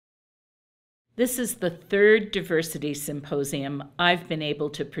This is the third diversity symposium I've been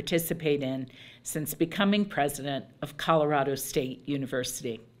able to participate in since becoming president of Colorado State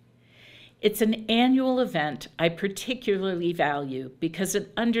University. It's an annual event I particularly value because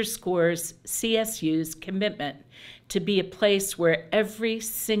it underscores CSU's commitment to be a place where every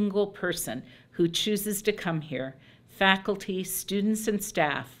single person who chooses to come here, faculty, students, and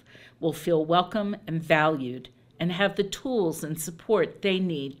staff, will feel welcome and valued and have the tools and support they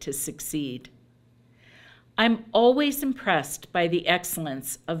need to succeed. I'm always impressed by the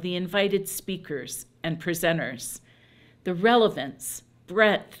excellence of the invited speakers and presenters, the relevance,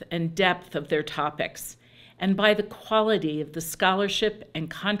 breadth, and depth of their topics, and by the quality of the scholarship and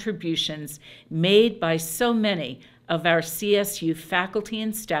contributions made by so many of our CSU faculty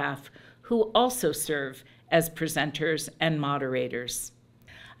and staff who also serve as presenters and moderators.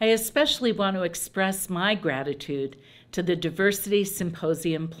 I especially want to express my gratitude to the Diversity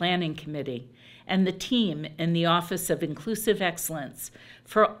Symposium Planning Committee and the team in the Office of Inclusive Excellence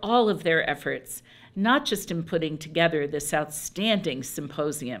for all of their efforts, not just in putting together this outstanding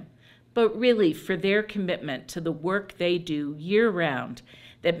symposium, but really for their commitment to the work they do year-round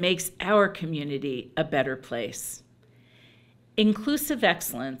that makes our community a better place. Inclusive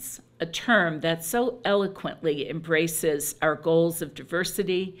excellence, a term that so eloquently embraces our goals of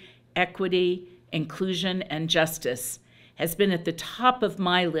diversity, equity, inclusion, and justice, has been at the top of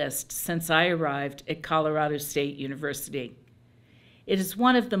my list since I arrived at Colorado State University. It is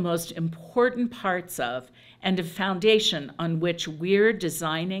one of the most important parts of and a foundation on which we're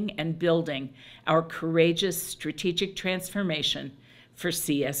designing and building our courageous strategic transformation for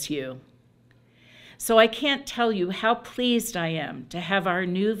CSU. So I can't tell you how pleased I am to have our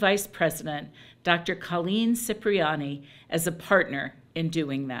new Vice President, Dr. Colleen Cipriani, as a partner in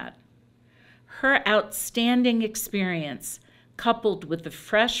doing that. Her outstanding experience, coupled with the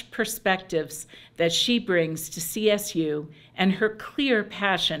fresh perspectives that she brings to CSU and her clear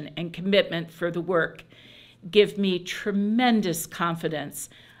passion and commitment for the work, give me tremendous confidence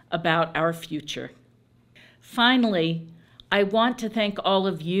about our future. Finally, I want to thank all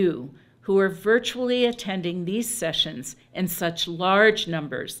of you who are virtually attending these sessions in such large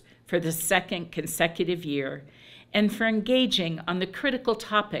numbers for the second consecutive year, and for engaging on the critical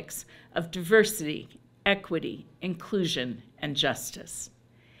topics of diversity, equity, inclusion, and justice.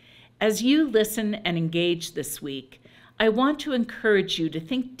 As you listen and engage this week, I want to encourage you to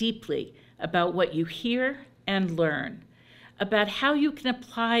think deeply about what you hear and learn, about how you can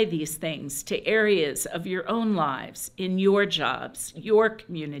apply these things to areas of your own lives, in your jobs, your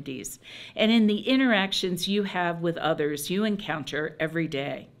communities, and in the interactions you have with others you encounter every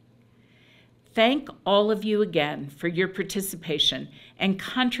day. Thank all of you again for your participation and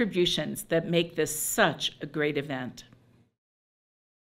contributions that make this such a great event.